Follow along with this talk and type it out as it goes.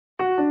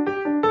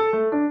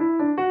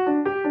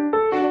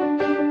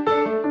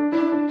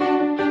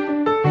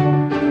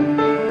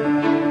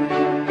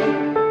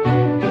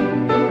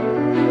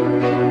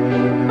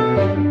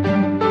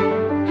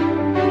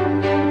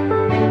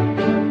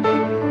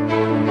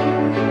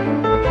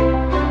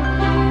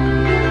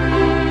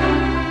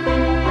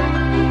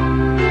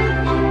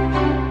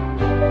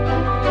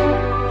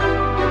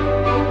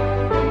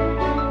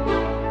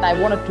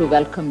wanted to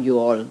welcome you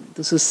all.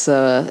 This is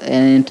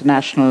an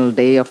International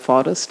Day of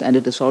Forest, and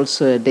it is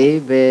also a day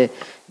where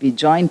we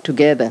join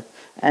together,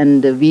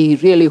 and we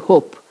really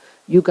hope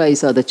you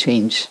guys are the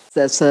change.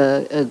 There's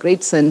a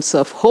great sense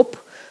of hope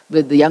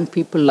with the young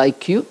people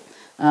like you,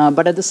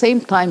 but at the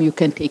same time, you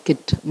can take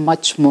it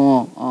much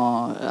more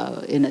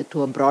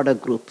to a broader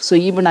group. So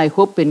even I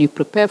hope when you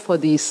prepare for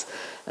these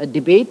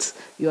debates,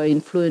 you are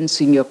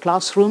influencing your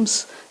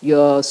classrooms,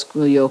 your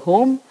school, your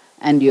home,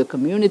 and your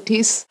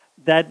communities.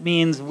 That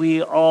means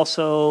we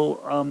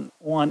also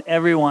want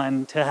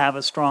everyone to have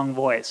a strong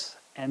voice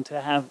and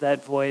to have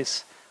that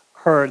voice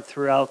heard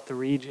throughout the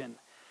region.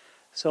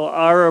 So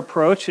our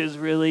approach is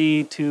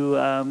really to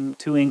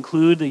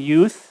include the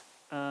youth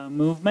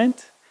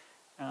movement.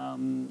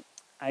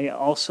 I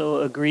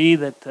also agree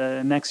that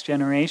the next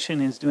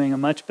generation is doing a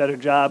much better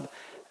job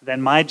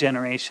than my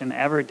generation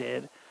ever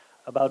did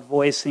about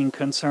voicing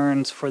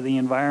concerns for the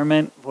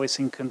environment,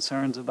 voicing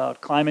concerns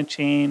about climate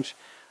change,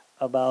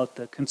 about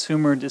the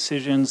consumer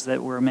decisions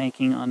that we're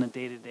making on a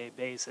day-to-day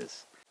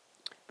basis.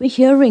 We're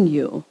hearing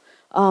you.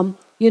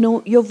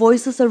 Your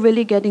voices are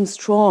really getting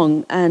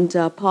strong and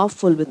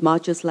powerful with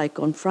marches like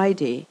on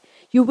Friday.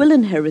 You will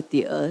inherit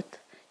the earth.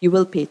 You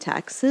will pay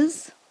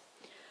taxes.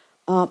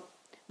 But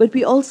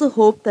we also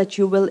hope that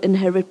you will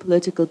inherit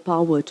political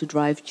power to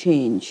drive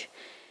change.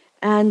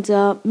 And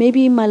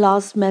maybe my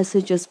last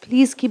message is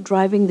please keep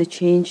driving the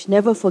change.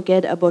 Never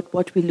forget about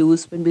what we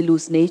lose when we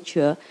lose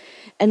nature.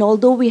 And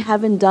although we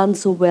haven't done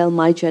so well,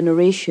 my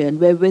generation,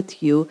 we're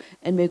with you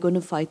and we're going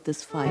to fight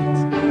this fight.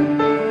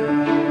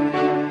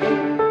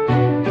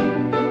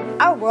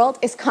 Our world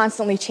is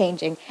constantly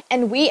changing,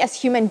 and we as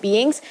human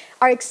beings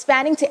are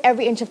expanding to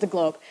every inch of the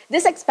globe.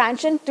 This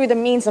expansion through the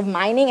means of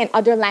mining and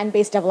other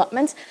land-based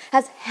developments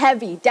has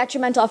heavy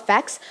detrimental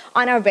effects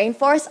on our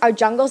rainforests, our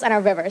jungles, and our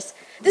rivers.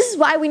 This is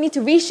why we need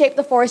to reshape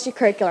the forestry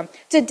curriculum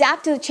to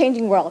adapt to the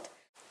changing world.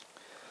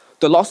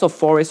 The loss of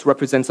forests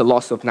represents a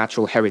loss of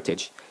natural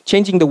heritage.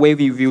 Changing the way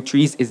we view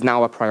trees is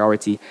now a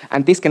priority,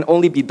 and this can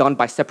only be done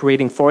by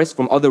separating forests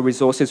from other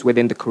resources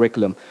within the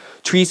curriculum.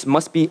 Trees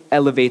must be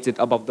elevated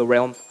above the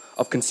realm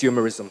of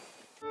consumerism.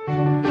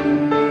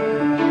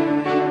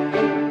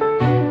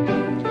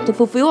 To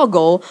fulfill our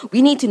goal,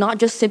 we need to not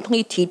just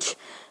simply teach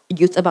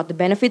youth about the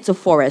benefits of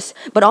forests,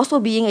 but also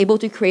being able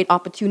to create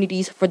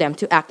opportunities for them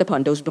to act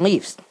upon those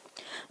beliefs.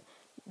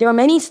 There are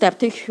many steps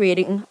to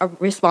creating a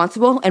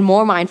responsible and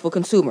more mindful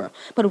consumer,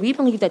 but we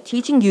believe that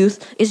teaching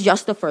youth is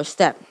just the first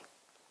step.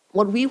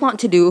 What we want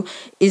to do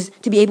is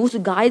to be able to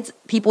guide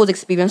people's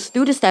experience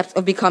through the steps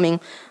of becoming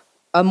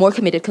a more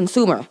committed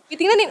consumer. We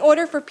think that in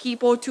order for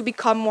people to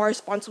become more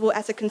responsible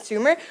as a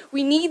consumer,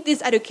 we need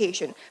this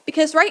education.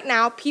 Because right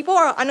now, people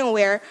are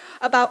unaware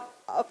about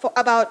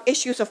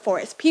issues of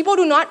forest. People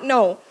do not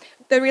know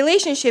the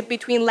relationship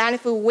between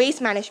landfill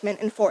waste management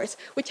and forest,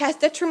 which has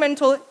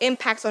detrimental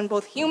impacts on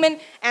both human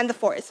and the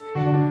forest.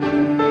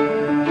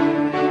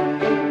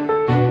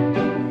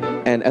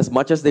 And as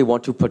much as they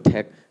want to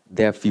protect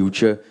their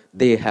future,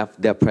 they have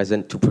their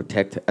present to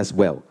protect as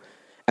well.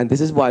 And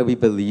this is why we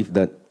believe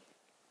that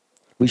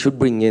we should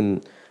bring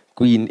in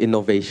green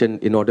innovation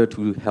in order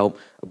to help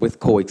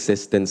with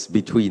coexistence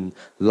between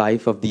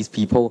life of these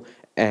people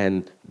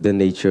and the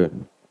nature.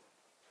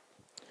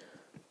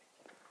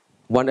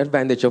 One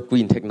advantage of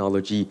green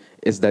technology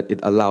is that it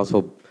allows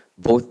for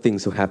both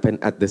things to happen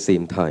at the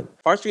same time.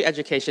 Forestry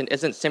education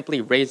isn't simply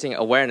raising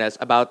awareness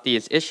about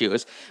these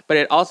issues, but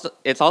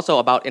it's also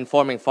about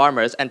informing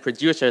farmers and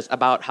producers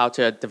about how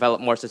to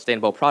develop more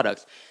sustainable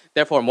products.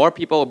 Therefore, more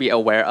people will be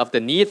aware of the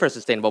need for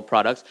sustainable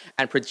products,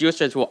 and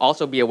producers will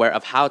also be aware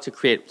of how to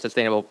create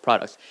sustainable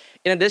products.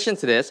 In addition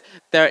to this,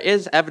 there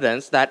is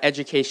evidence that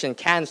education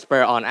can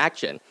spur on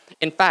action.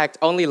 In fact,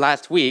 only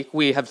last week,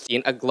 we have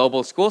seen a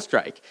global school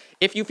strike.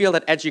 If you feel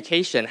that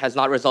education has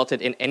not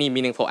resulted in any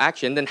meaningful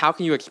action, then how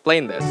can you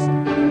explain this?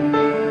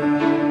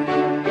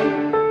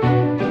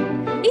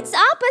 It's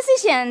our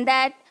position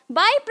that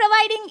by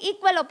providing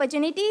equal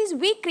opportunities,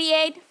 we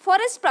create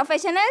forest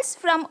professionals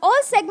from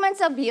all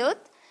segments of youth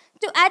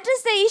to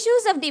address the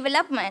issues of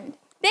development.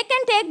 They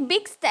can take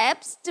big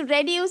steps to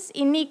reduce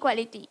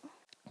inequality.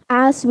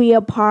 As we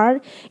are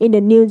part in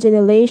the new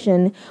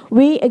generation,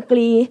 we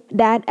agree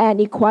that an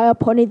equal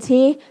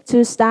opportunity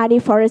to study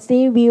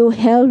forestry will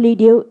help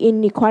reduce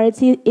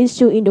inequality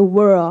issue in the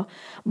world.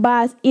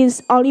 But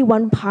it's only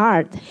one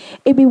part.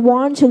 If we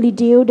want to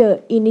reduce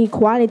the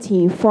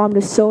inequality from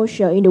the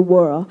social in the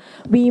world,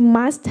 we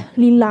must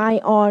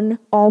rely on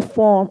all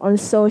forms of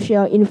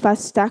social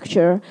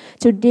infrastructure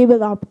to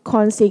develop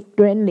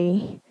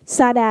consequently,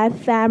 such as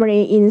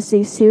family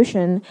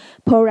institutions,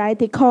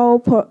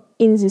 political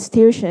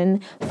institution,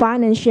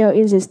 financial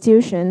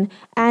institution.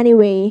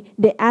 Anyway,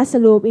 the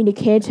absolute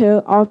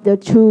indicator of the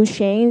true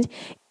change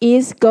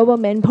is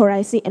government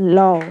policy and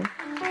law.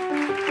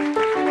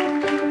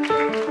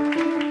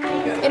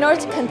 In order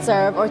to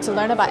conserve or to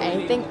learn about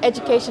anything,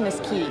 education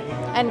is key.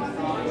 And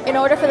in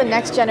order for the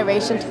next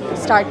generation to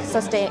start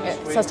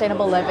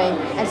sustainable living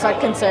and start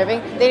conserving,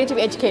 they need to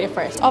be educated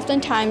first.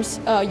 Oftentimes,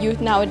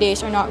 youth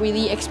nowadays are not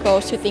really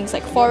exposed to things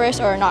like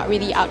forests or are not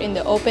really out in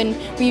the open.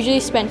 We usually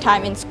spend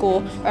time in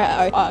school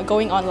or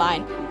going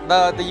online.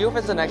 The youth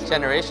is the next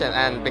generation,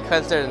 and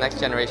because they're the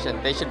next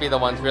generation, they should be the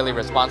ones really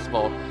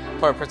responsible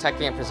for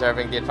protecting and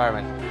preserving the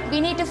environment.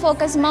 We need to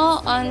focus more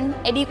on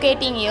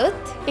educating youth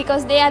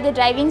because they are the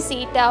driving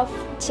seat of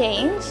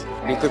change.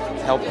 We could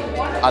help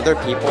other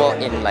people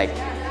in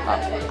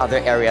other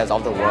areas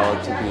of the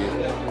world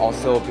to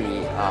also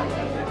be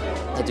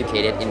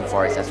educated in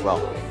forests as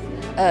well.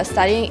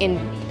 Studying in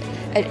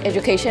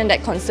education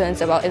that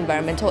concerns about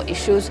environmental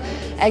issues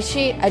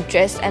actually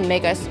address and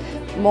make us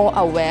more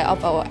aware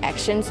of our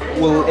actions.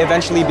 We'll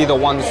eventually be the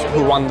ones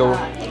who run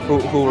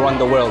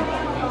the world.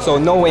 So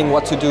knowing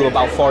what to do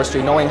about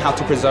forestry, knowing how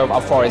to preserve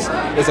our forests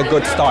is a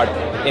good start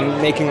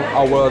in making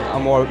our world a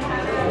more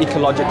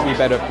ecologically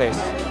better place.